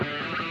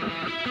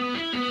All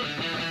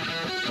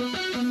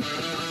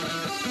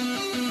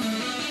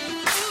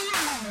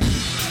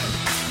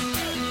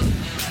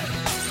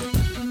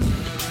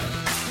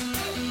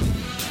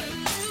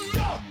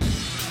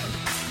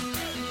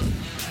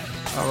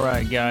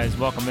right, guys,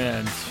 welcome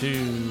in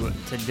to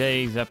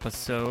today's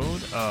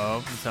episode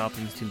of the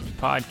Southeast Tubes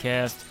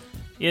podcast.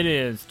 It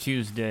is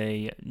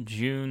Tuesday,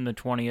 June the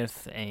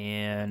 20th,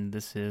 and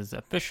this is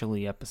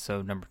officially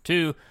episode number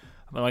 2.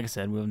 But like I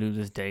said, we'll do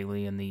this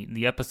daily, and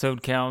the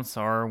episode counts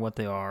are what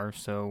they are,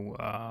 so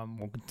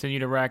we'll continue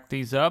to rack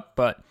these up.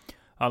 But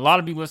a lot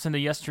of you listened to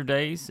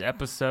yesterday's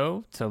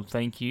episode, so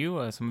thank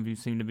you. Some of you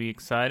seem to be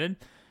excited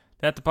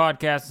that the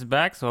podcast is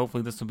back, so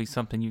hopefully this will be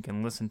something you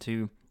can listen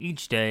to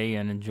each day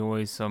and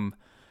enjoy some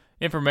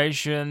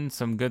information,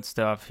 some good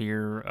stuff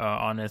here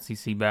on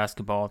SEC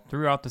basketball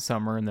throughout the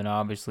summer. And then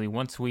obviously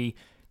once we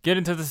get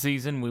into the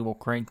season, we will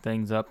crank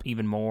things up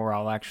even more.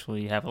 I'll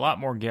actually have a lot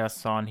more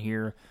guests on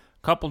here,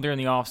 a couple during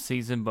the off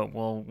season, but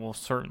we'll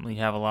certainly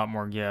have a lot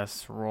more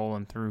guests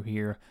rolling through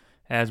here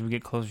as we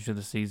get closer to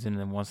the season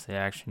and once the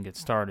action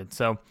gets started.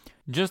 So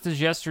just as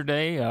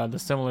yesterday, the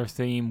similar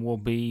theme will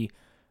be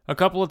a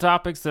couple of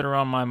topics that are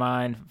on my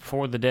mind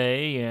for the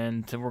day,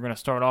 and we're going to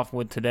start off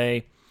with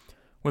today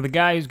with a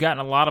guy who's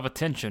gotten a lot of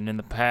attention in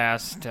the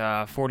past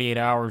 48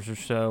 hours or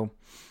so,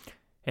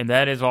 and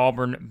that is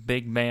Auburn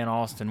big man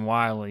Austin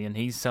Wiley. And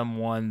he's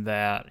someone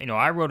that,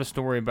 I wrote a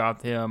story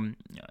about him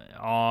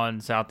on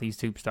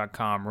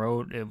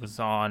southeasthoops.com. It was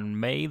on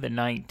May the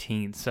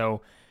 19th.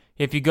 So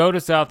if you go to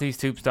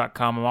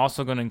southeasthoops.com, I'm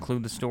also going to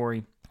include the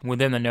story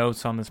within the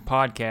notes on this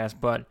podcast,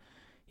 but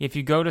if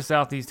you go to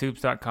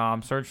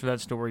southeasthoops.com, search for that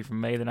story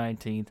from May the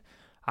 19th,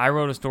 I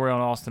wrote a story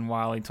on Austin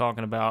Wiley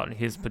talking about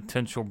his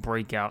potential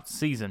breakout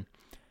season.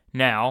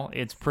 Now,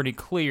 it's pretty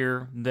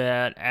clear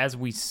that as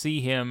we see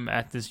him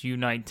at this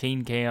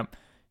U19 camp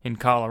in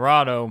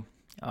Colorado,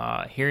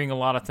 hearing a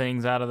lot of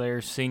things out of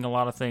there, seeing a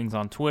lot of things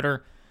on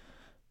Twitter,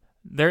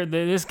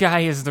 this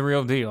guy is the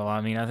real deal. I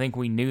mean, I think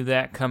we knew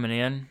that coming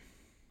in.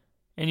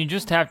 And you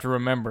just have to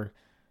remember,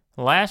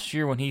 last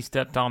year when he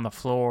stepped on the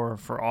floor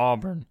for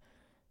Auburn,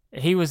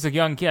 he was a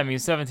young kid. I mean, he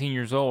was 17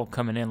 years old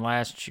coming in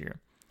last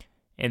year.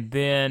 And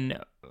then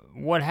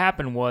what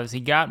happened was he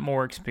got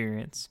more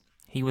experience.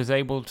 He was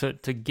able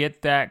to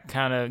get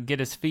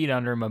his feet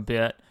under him a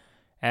bit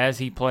as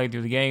he played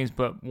through the games.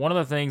 But one of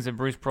the things that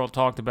Bruce Pearl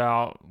talked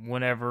about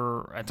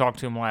whenever I talked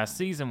to him last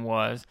season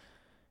was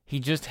he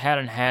just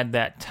hadn't had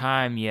that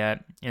time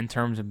yet in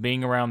terms of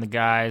being around the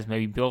guys,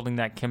 maybe building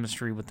that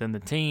chemistry within the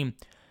team.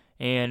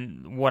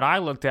 And what I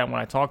looked at when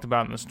I talked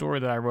about in the story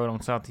that I wrote on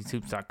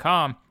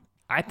SoutheastHoops.com,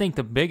 I think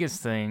the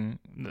biggest thing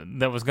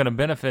that was going to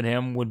benefit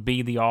him would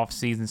be the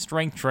off-season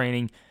strength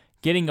training,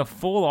 getting a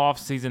full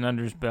off-season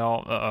under his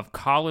belt of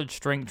college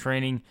strength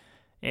training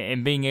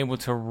and being able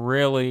to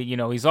really,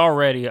 he's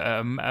already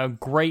a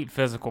great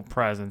physical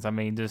presence. I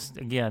mean,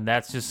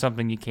 that's just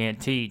something you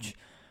can't teach.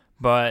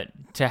 But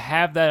to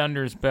have that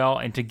under his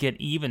belt and to get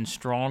even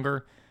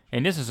stronger,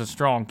 and this is a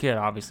strong kid,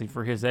 obviously,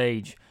 for his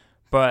age,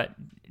 but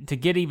to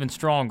get even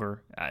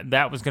stronger,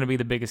 that was going to be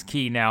the biggest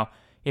key. Now,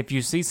 if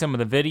you see some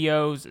of the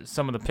videos,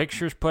 some of the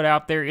pictures put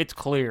out there, it's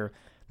clear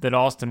that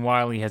Austin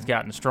Wiley has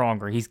gotten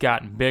stronger. He's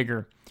gotten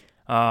bigger,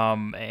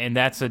 and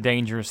that's a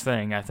dangerous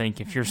thing. I think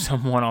if you're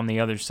someone on the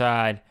other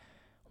side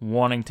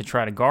wanting to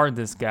try to guard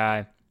this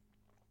guy,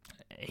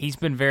 he's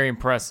been very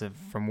impressive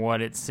from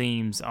what it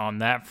seems on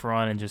that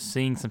front, and just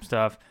seeing some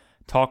stuff,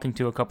 talking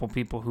to a couple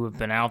people who have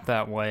been out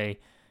that way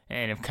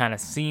and have kind of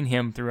seen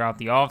him throughout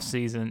the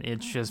offseason,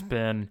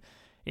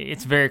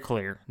 it's very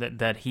clear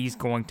that he's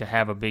going to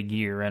have a big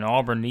year, and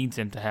Auburn needs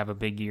him to have a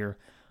big year,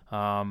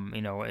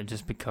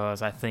 just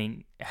because I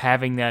think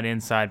having that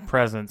inside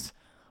presence,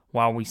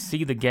 while we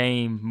see the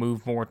game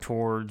move more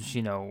towards,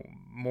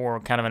 more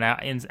kind of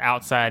an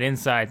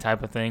outside-inside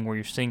type of thing, where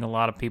you're seeing a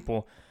lot of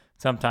people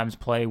sometimes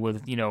play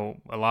with, a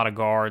lot of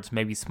guards,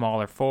 maybe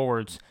smaller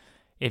forwards.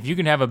 If you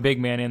can have a big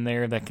man in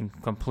there that can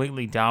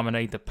completely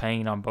dominate the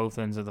paint on both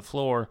ends of the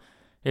floor,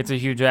 it's a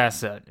huge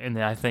asset,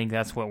 and I think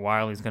that's what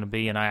Wiley's going to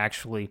be. And I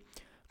actually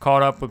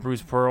caught up with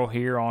Bruce Pearl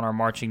here on our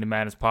Marching to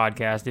Madness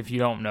podcast. If you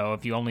don't know,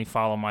 if you only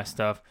follow my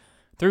stuff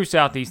through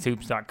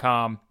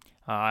SoutheastHoops.com,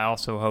 I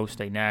also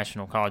host a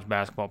national college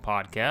basketball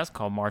podcast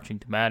called Marching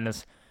to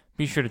Madness.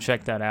 Be sure to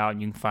check that out.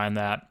 You can find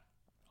that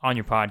on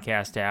your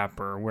podcast app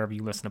or wherever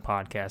you listen to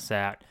podcasts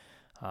at.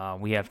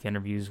 We have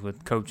interviews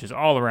with coaches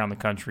all around the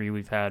country.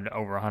 We've had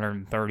over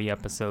 130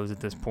 episodes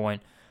at this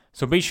point.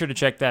 So be sure to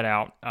check that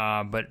out.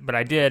 But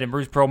I did, and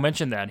Bruce Pearl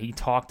mentioned that. He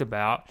talked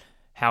about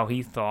how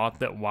he thought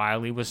that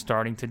Wiley was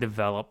starting to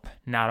develop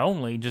not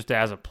only just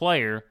as a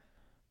player,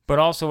 but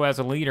also as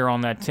a leader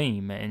on that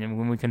team. And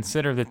when we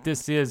consider that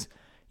this is,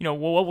 what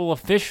will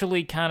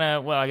officially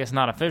I guess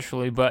not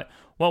officially, but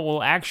what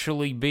will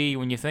actually be,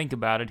 when you think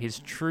about it, his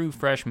true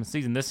freshman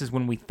season. This is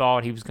when we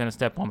thought he was going to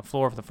step on the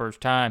floor for the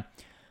first time.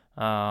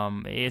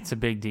 It's a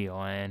big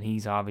deal, and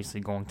he's obviously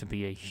going to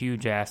be a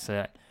huge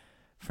asset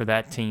for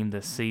that team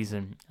this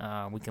season.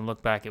 We can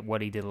look back at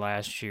what he did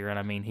last year, and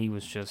I mean, he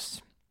was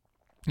just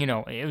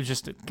it was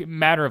just a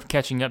matter of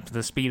catching up to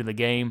the speed of the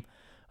game.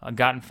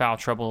 Got in foul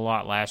trouble a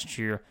lot last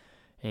year,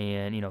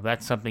 and,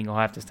 that's something he'll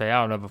have to stay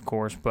out of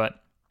course.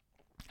 But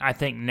I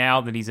think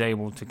now that he's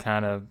able to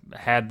kind of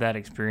had that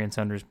experience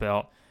under his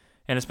belt,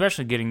 and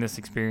especially getting this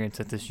experience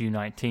at this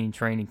U19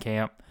 training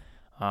camp,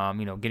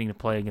 getting to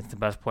play against the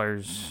best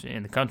players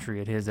in the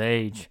country at his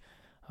age,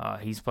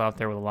 he's out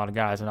there with a lot of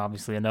guys. And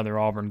obviously another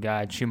Auburn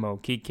guy, Chuma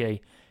Okeke,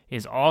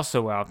 is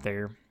also out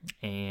there,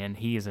 and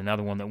he is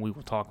another one that we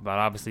will talk about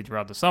obviously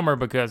throughout the summer,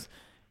 because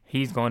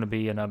he's going to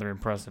be another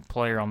impressive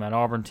player on that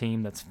Auburn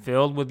team that's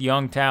filled with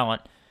young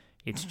talent.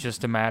 It's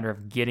just a matter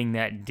of getting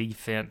that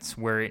defense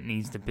where it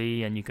needs to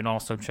be. And you can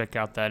also check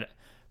out that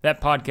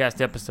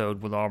podcast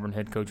episode with Auburn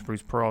head coach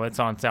Bruce Pearl. It's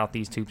on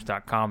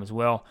southeasthoops.com as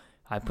well.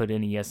 I put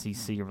any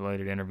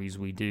SEC-related interviews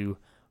we do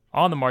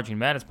on the Marching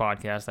Madness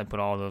podcast. I put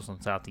all of those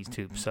on Southeast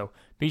Hoops. So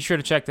be sure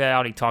to check that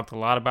out. He talked a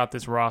lot about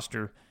this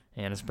roster,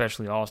 and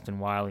especially Austin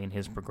Wiley and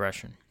his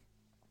progression.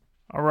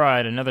 All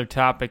right, another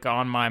topic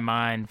on my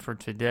mind for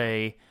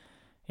today,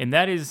 and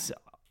that is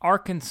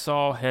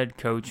Arkansas head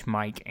coach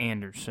Mike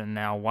Anderson.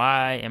 Now,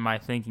 why am I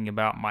thinking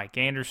about Mike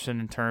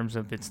Anderson in terms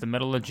of it's the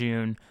middle of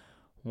June?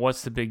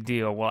 What's the big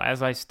deal? Well,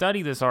 as I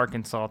study this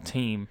Arkansas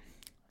team,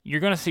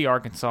 you're going to see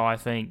Arkansas, I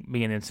think,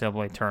 be in the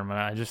NCAA tournament.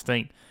 I just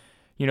think,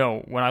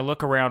 when I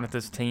look around at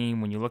this team,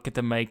 when you look at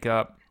the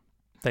makeup,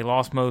 they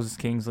lost Moses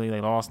Kingsley,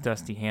 they lost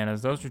Dusty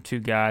Hannas. Those are two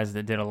guys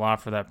that did a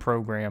lot for that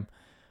program.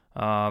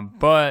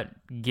 But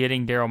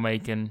getting Daryl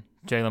Macon,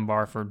 Jalen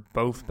Barford,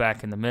 both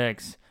back in the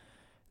mix,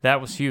 that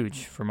was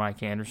huge for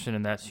Mike Anderson,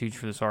 and that's huge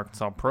for this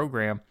Arkansas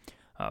program,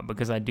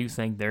 because I do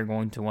think they're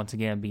going to once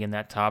again be in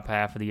that top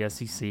half of the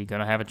SEC, going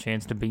to have a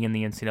chance to be in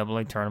the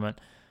NCAA tournament.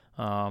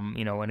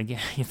 And again,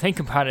 you think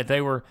about it,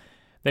 they were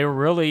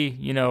really,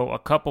 a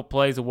couple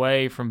plays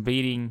away from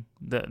beating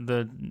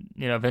the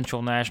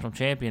eventual national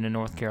champion in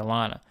North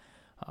Carolina.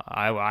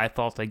 I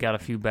thought they got a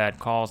few bad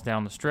calls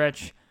down the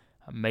stretch.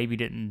 Maybe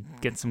didn't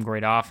get some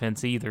great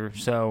offense either.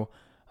 So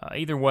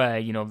either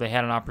way, they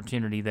had an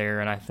opportunity there,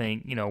 and I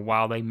think,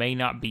 while they may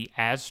not be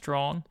as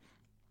strong,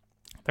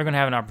 they're going to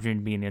have an opportunity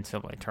to be in the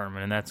NCAA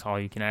tournament, and that's all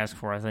you can ask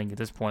for, I think, at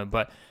this point.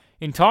 But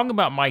in talking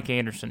about Mike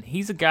Anderson,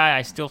 he's a guy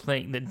I still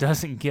think that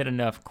doesn't get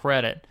enough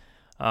credit.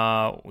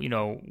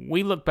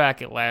 We look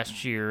back at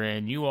last year,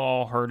 and you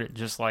all heard it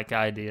just like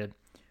I did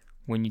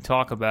when you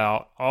talk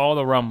about all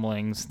the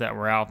rumblings that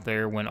were out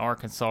there when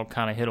Arkansas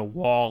kind of hit a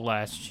wall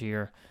last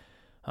year.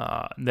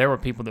 There were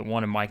people that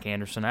wanted Mike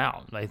Anderson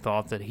out. They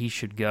thought that he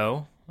should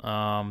go.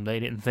 They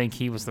didn't think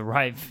he was the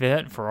right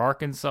fit for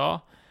Arkansas.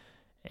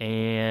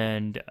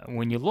 And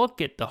when you look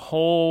at the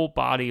whole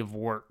body of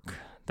work,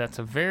 that's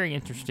a very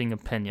interesting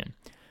opinion,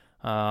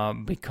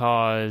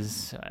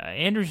 because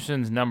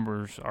Anderson's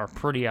numbers are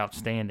pretty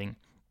outstanding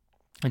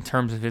in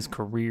terms of his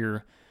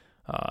career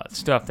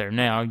stuff there.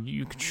 Now,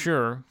 you could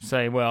sure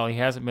say, well, he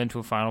hasn't been to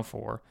a Final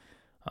Four,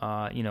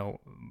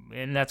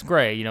 and that's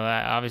great.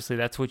 Obviously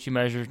that's what you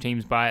measure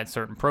teams by at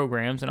certain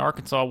programs, and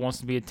Arkansas wants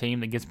to be a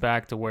team that gets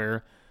back to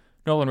where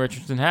Nolan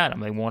Richardson had them.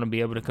 They want to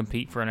be able to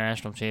compete for a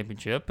national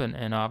championship,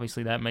 and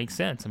obviously that makes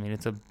sense. I mean,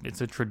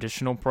 it's a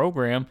traditional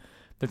program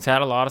that's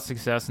had a lot of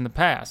success in the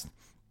past.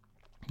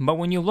 But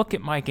when you look at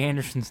Mike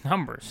Anderson's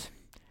numbers,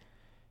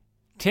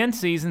 10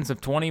 seasons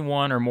of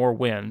 21 or more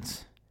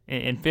wins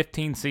in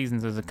 15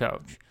 seasons as a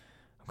coach.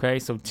 Okay,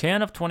 so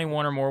 10 of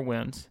 21 or more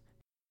wins.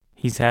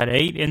 He's had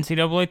 8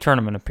 NCAA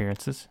tournament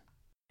appearances.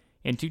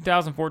 In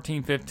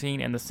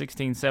 2014-15 and the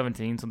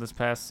 16-17, so this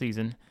past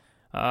season,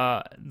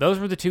 those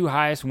were the two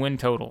highest win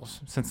totals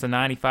since the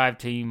 95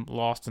 team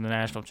lost in the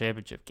national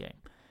championship game.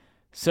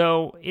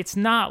 So it's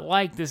not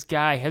like this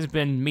guy has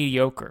been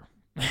mediocre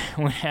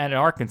at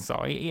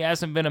Arkansas. He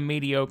hasn't been a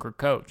mediocre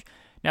coach.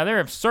 Now, there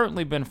have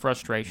certainly been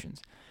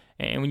frustrations.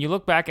 And when you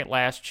look back at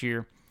last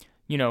year,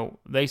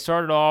 they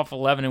started off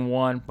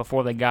 11-1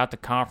 before they got to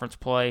conference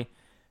play.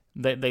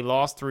 They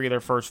lost 3 of their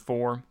first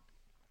 4,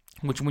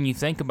 which when you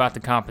think about the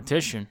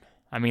competition,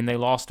 I mean, they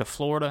lost to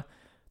Florida,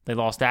 they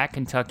lost at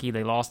Kentucky,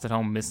 they lost at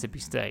home Mississippi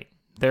State.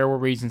 There were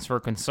reasons for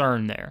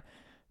concern there.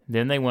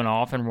 Then they went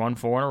off and won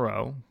 4 in a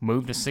row,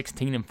 moved to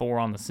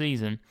 16-4 on the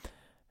season.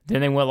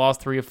 Then they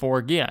lost 3 of 4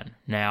 again.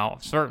 Now,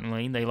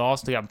 certainly, they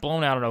got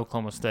blown out at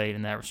Oklahoma State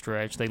in that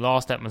stretch. They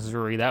lost at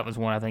Missouri. That was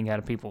one I think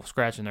had people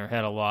scratching their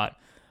head a lot.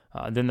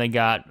 Then they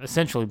got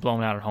essentially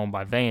blown out at home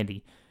by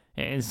Vandy.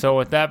 And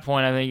so at that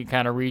point, I think it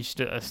kind of reached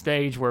a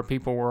stage where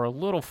people were a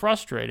little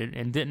frustrated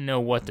and didn't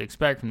know what to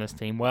expect from this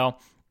team. Well,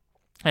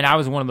 and I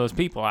was one of those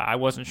people. I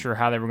wasn't sure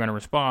how they were going to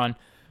respond.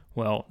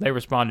 Well, they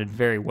responded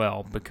very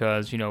well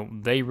because,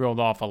 they reeled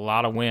off a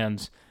lot of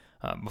wins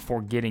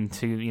before getting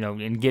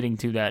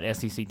to that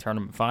SEC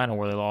tournament final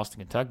where they lost to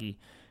Kentucky.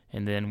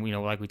 And then,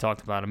 like we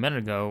talked about a minute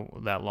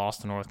ago, that loss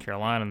to North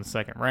Carolina in the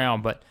second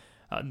round. But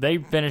they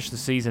finished the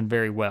season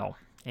very well.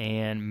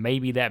 And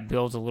maybe that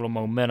builds a little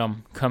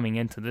momentum coming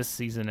into this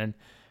season. And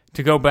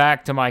to go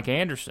back to Mike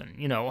Anderson,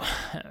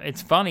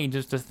 it's funny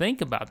just to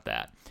think about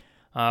that.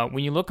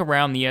 When you look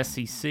around the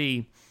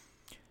SEC,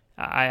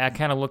 I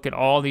kind of look at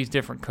all these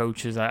different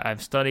coaches.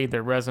 I've studied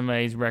their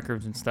resumes,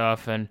 records, and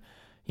stuff, and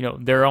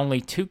there are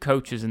only 2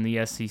 coaches in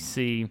the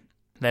SEC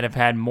that have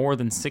had more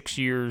than 6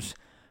 years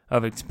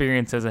of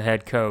experience as a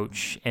head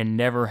coach and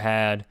never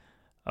had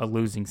a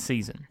losing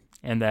season.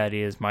 And that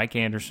is Mike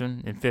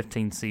Anderson in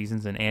 15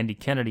 seasons and Andy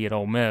Kennedy at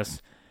Ole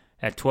Miss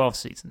at 12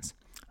 seasons.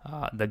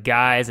 The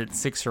guys at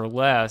 6 or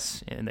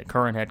less, and the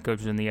current head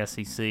coaches in the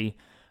SEC,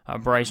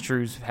 Bryce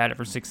Drew's had it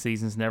for 6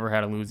 seasons, never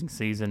had a losing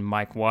season.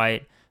 Mike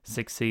White,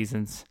 6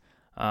 seasons.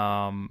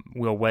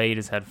 Will Wade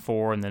has had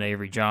 4, and then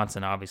Avery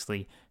Johnson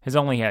obviously has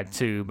only had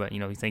 2. But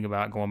you think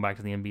about going back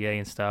to the NBA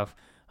and stuff,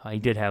 he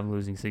did have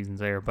losing seasons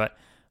there. But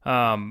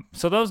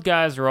so those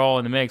guys are all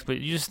in the mix. But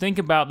you just think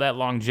about that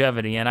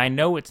longevity, and I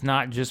know it's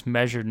not just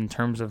measured in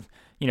terms of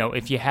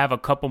if you have a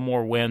couple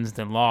more wins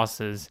than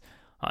losses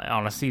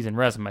on a season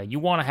resume. You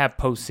want to have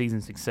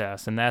postseason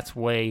success, and that's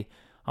way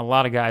a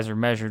lot of guys are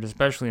measured,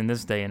 especially in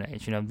this day and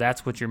age.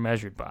 That's what you're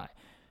measured by.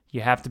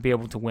 You have to be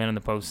able to win in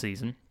the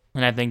postseason.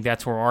 And I think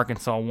that's where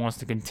Arkansas wants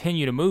to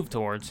continue to move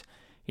towards,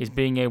 is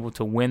being able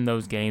to win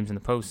those games in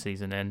the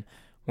postseason. And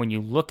when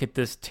you look at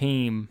this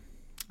team,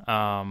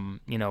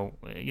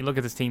 you look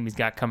at this team he's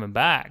got coming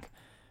back,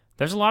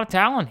 there's a lot of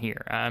talent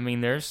here. I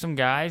mean, there's some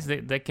guys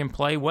that can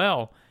play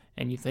well.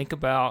 And you think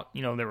about,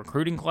 their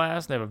recruiting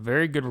class, they have a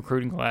very good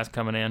recruiting class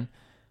coming in.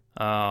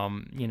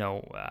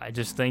 I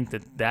just think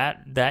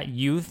that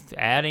youth,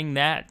 adding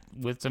that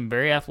with some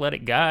very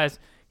athletic guys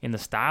in the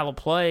style of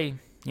play,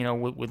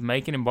 with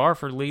Macon and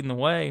Barford leading the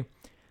way,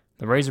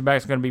 the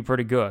Razorbacks are going to be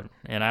pretty good.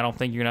 And I don't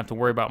think you're going to have to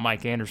worry about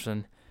Mike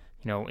Anderson,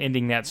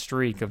 ending that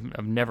streak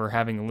of never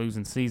having a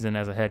losing season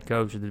as a head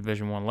coach at the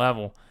Division I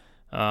level.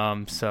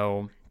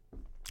 So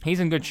he's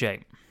in good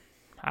shape.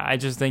 I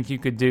just think you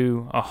could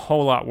do a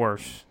whole lot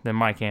worse than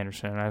Mike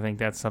Anderson. And I think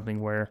that's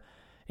something where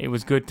it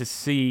was good to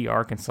see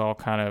Arkansas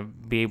kind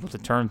of be able to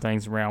turn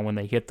things around when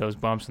they hit those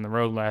bumps in the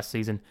road last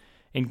season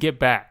and get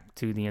back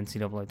to the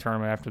NCAA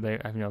tournament after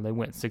they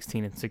went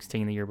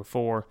 16-16 the year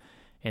before.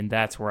 And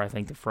that's where I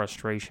think the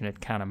frustration had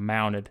kind of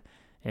mounted,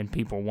 and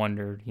people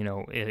wondered,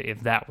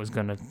 if that was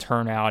going to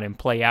turn out and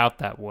play out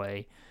that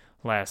way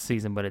last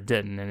season, but it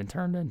didn't, and it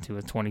turned into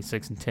a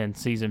 26-10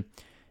 season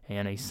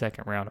and a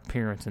second-round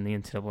appearance in the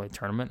NCAA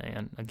tournament,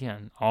 and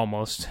again,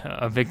 almost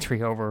a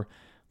victory over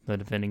the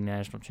defending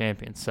national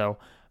champions. So,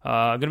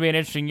 going to be an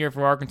interesting year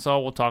for Arkansas.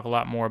 We'll talk a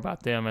lot more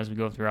about them as we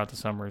go throughout the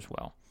summer as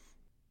well.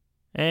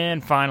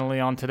 And finally,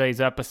 on today's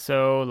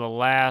episode, the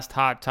last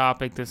hot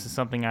topic. This is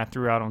something I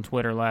threw out on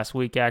Twitter last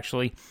week,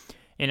 actually,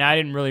 and I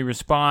didn't really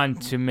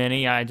respond to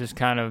many. I just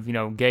kind of,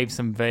 gave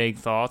some vague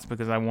thoughts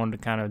because I wanted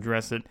to kind of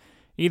address it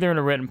either in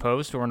a written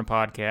post or in a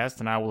podcast,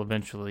 and I will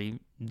eventually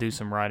do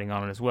some writing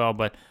on it as well.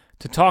 But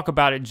to talk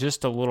about it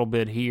just a little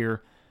bit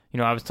here,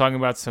 I was talking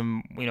about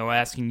some,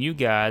 asking you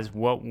guys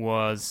what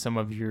was some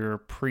of your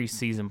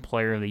preseason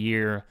player of the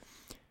year,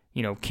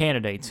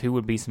 candidates. Who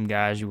would be some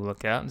guys you would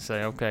look at and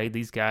say, okay,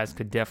 these guys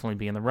could definitely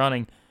be in the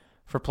running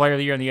for player of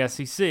the year in the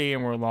SEC,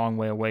 and we're a long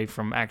way away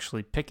from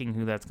actually picking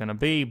who that's going to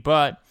be.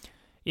 But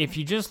if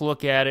you just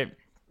look at it,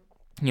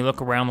 you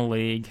look around the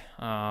league,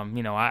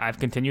 I've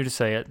continued to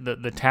say it,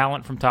 the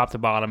talent from top to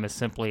bottom is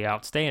simply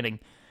outstanding.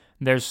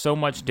 There's so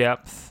much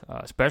depth,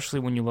 especially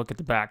when you look at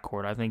the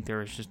backcourt. I think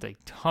there is just a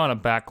ton of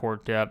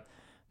backcourt depth.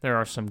 There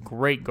are some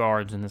great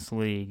guards in this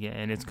league,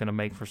 and it's going to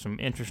make for some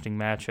interesting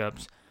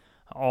matchups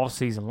all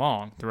season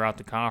long throughout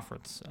the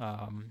conference.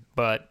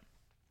 But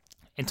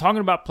in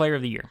talking about player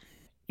of the year,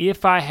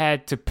 if I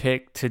had to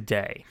pick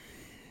today,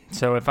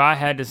 so if I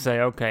had to say,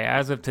 okay,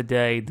 as of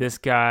today, this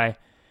guy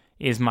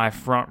is my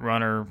front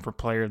runner for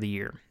player of the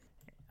year,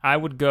 I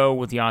would go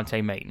with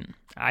Deontay Maton.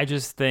 I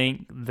just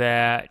think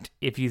that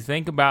if you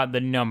think about the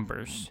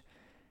numbers,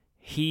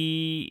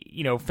 he,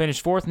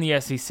 finished 4th in the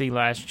SEC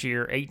last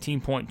year,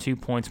 18.2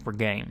 points per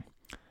game.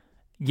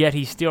 Yet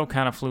he still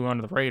kind of flew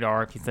under the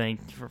radar, if you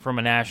think, from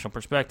a national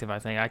perspective.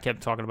 I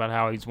kept talking about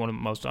how he's one of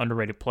the most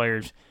underrated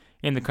players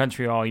in the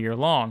country all year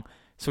long.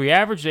 So he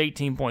averaged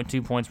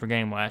 18.2 points per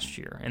game last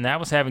year, and that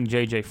was having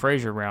J.J.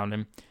 Frazier around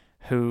him,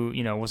 who,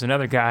 was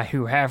another guy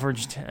who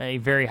averaged a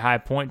very high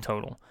point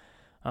total.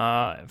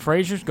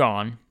 Frazier's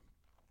gone,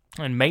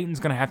 and Maton's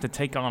going to have to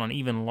take on an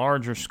even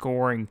larger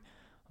scoring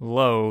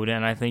load,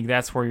 and I think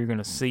that's where you're going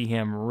to see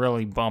him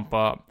really bump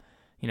up,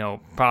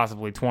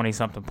 possibly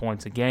 20-something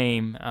points a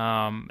game.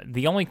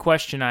 The only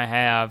question I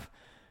have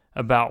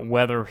about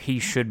whether he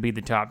should be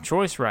the top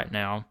choice right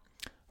now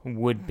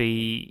would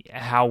be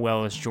how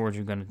well is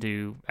Georgia going to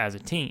do as a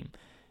team.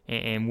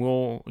 And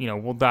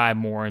we'll dive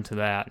more into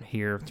that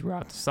here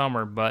throughout the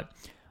summer, but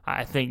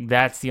I think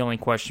that's the only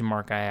question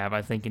mark I have.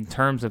 I think in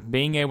terms of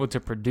being able to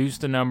produce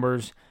the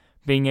numbers,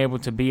 being able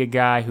to be a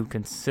guy who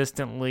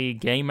consistently,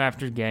 game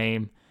after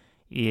game,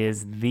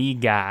 is the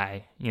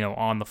guy,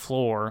 on the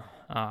floor,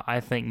 I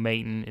think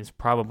Maton is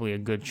probably a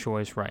good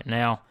choice right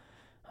now.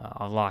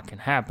 A lot can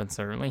happen,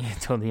 certainly,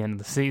 until the end of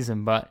the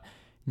season, but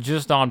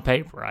just on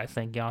paper, I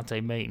think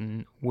Deontay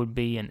Maton would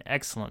be an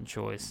excellent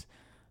choice.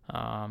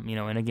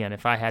 And again,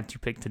 if I had to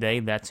pick today,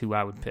 that's who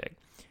I would pick.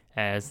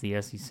 as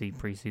the SEC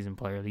preseason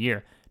player of the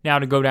year. Now,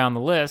 to go down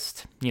the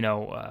list, the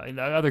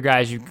other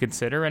guys you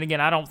consider, and again,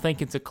 I don't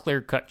think it's a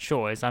clear-cut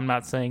choice. I'm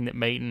not saying that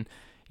Maton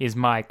is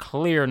my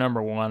clear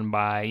number one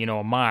by,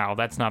 a mile.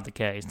 That's not the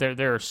case.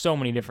 There are so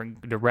many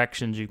different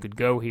directions you could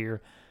go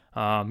here.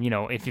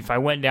 If I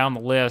went down the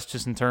list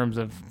just in terms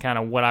of kind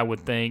of what I would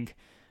think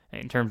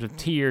in terms of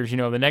tiers,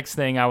 the next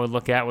thing I would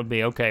look at would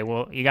be, okay,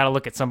 well, you got to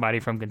look at somebody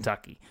from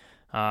Kentucky.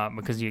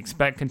 Because you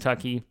expect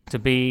Kentucky to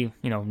be,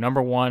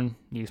 number one.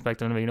 You expect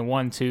them to be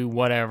 1, 2,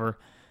 whatever.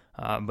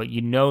 But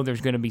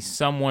there's going to be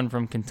someone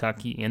from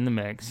Kentucky in the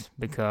mix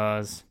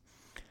because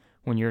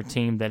when you're a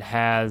team that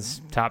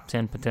has top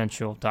 10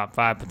 potential, top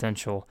 5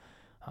 potential,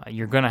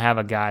 you're going to have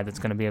a guy that's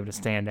going to be able to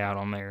stand out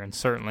on there and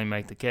certainly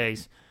make the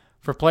case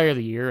for Player of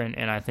the Year.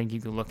 And I think you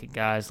could look at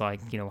guys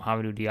like,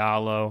 Hamidou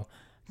Diallo,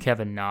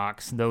 Kevin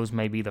Knox. Those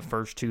may be the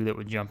first two that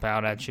would jump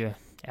out at you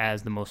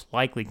as the most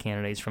likely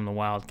candidates from the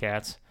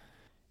Wildcats.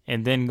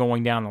 And then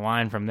going down the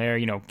line from there,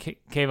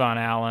 Kayvon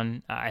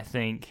Allen, I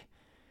think,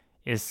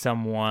 is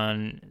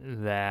someone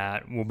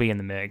that will be in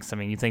the mix. I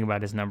mean, you think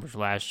about his numbers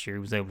last year.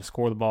 He was able to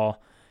score the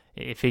ball.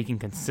 If he can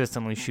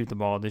consistently shoot the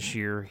ball this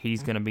year,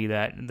 he's going to be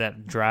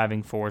that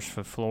driving force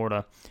for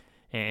Florida.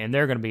 And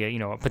they're going to be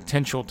a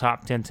potential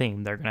top 10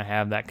 team. They're going to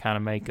have that kind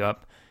of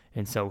makeup.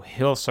 And so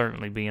he'll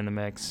certainly be in the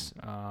mix.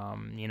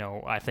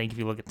 I think if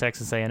you look at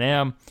Texas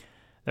A&M,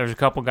 there's a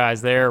couple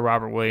guys there,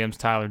 Robert Williams,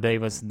 Tyler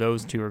Davis.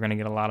 Those two are going to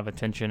get a lot of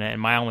attention.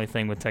 And my only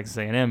thing with Texas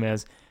A&M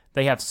is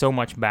they have so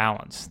much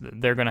balance.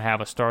 They're going to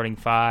have a starting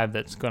five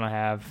that's going to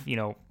have,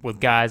 with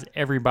guys,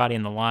 everybody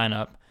in the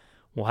lineup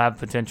will have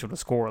potential to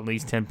score at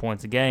least 10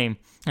 points a game.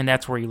 And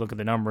that's where you look at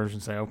the numbers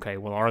and say, okay,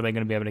 well, are they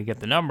going to be able to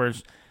get the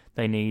numbers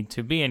they need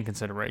to be in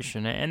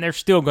consideration? And they're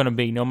still going to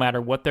be, no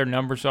matter what their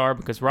numbers are,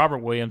 because Robert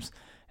Williams,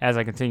 as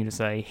I continue to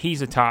say,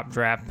 he's a top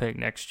draft pick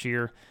next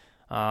year.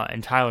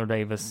 And Tyler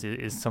Davis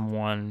is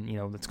someone,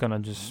 that's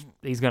going to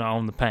he's going to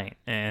own the paint.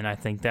 And I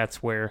think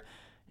that's where,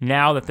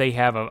 now that they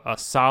have a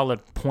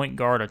solid point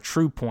guard, a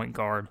true point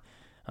guard,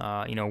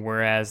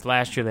 whereas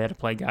last year they had to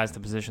play guys the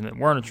position that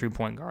weren't a true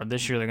point guard.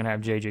 This year they're going to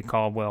have J.J.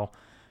 Caldwell,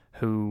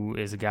 who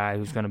is a guy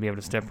who's going to be able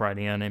to step right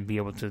in and be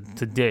able to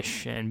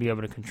dish and be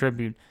able to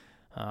contribute,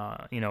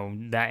 that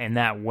in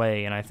that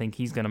way. And I think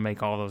he's going to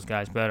make all those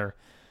guys better.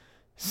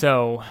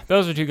 So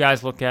those are two guys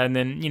to look at. And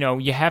then,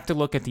 you have to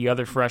look at the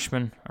other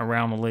freshmen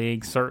around the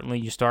league. Certainly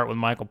you start with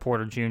Michael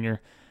Porter Jr.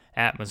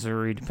 at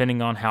Missouri,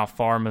 depending on how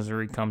far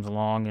Missouri comes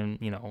along. And,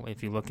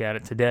 if you look at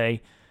it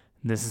today,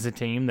 this is a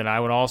team that I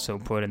would also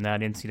put in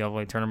that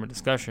NCAA tournament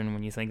discussion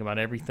when you think about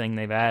everything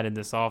they've added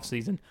this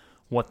offseason,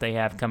 what they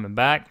have coming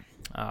back.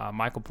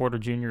 Michael Porter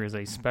Jr. is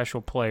a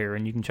special player,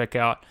 and you can check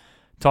out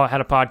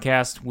had a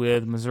podcast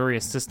with Missouri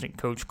assistant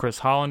coach Chris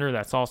Hollander.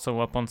 That's also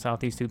up on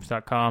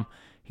southeasthoops.com.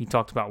 He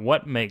talked about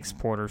what makes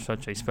Porter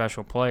such a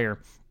special player.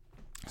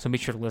 So be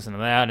sure to listen to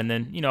that. And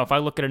then, if I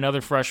look at another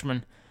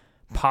freshman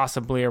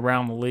possibly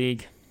around the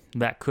league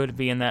that could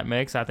be in that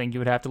mix, I think you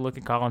would have to look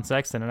at Colin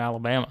Sexton at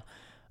Alabama.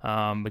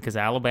 Because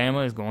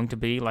Alabama is going to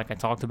be, like I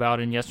talked about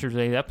in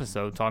yesterday's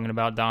episode, talking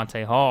about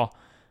Dante Hall,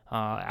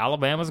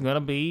 Alabama's going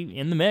to be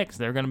in the mix.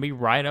 They're going to be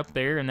right up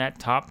there in that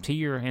top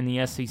tier in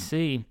the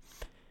SEC.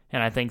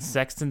 And I think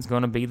Sexton's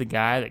going to be the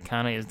guy that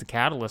kind of is the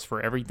catalyst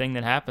for everything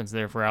that happens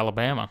there for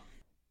Alabama.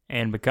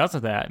 And because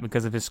of that,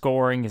 because of his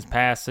scoring, his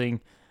passing,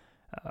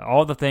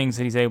 all the things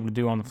that he's able to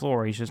do on the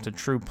floor, he's just a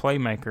true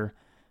playmaker.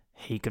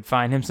 He could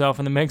find himself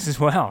in the mix as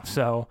well.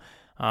 So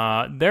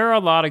there are a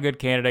lot of good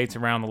candidates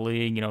around the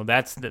league.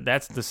 That's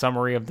the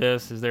summary of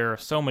this, is there are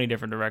so many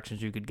different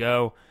directions you could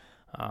go.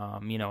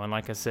 And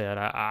like I said,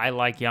 I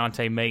like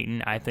Yante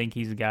Maton. I think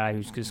he's a guy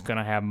who's just going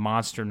to have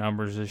monster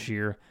numbers this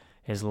year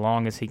as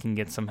long as he can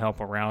get some help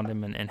around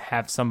him and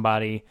have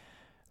somebody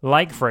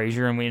like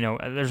Frazier. And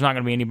there's not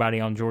going to be anybody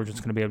on Georgia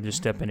that's going to be able to just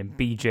step in and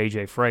be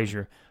J.J.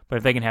 Frazier. But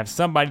if they can have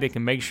somebody that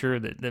can make sure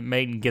that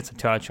Maton gets a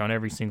touch on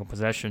every single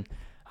possession,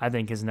 I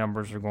think his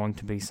numbers are going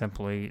to be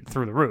simply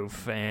through the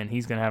roof. And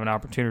he's going to have an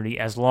opportunity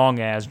as long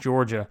as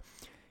Georgia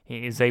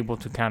is able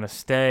to kind of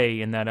stay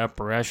in that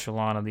upper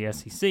echelon of the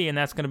SEC. And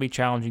that's going to be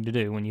challenging to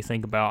do when you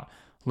think about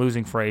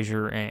losing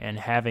Frazier and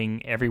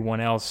having everyone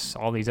else,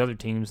 all these other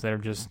teams that are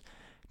just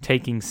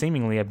taking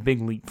seemingly a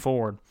big leap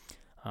forward.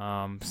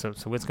 So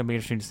it's going to be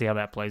interesting to see how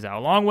that plays out.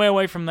 A long way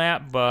away from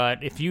that,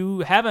 but if you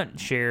haven't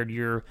shared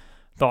your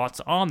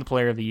thoughts on the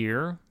Player of the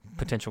Year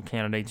potential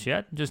candidates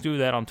yet, just do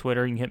that on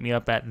Twitter. You can hit me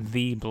up at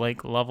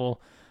 @TheBlakeLevel.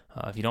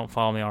 If you don't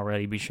follow me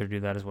already, be sure to do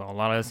that as well. A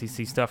lot of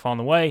SEC stuff on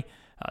the way.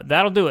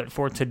 That'll do it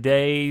for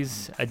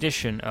today's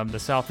edition of the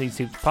Southeast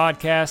Hoops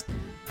podcast.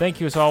 Thank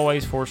you as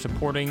always for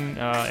supporting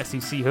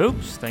SEC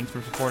Hoops. Thanks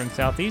for supporting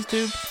Southeast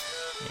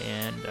Hoops.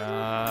 And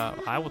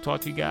I will talk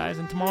to you guys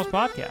in tomorrow's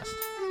podcast.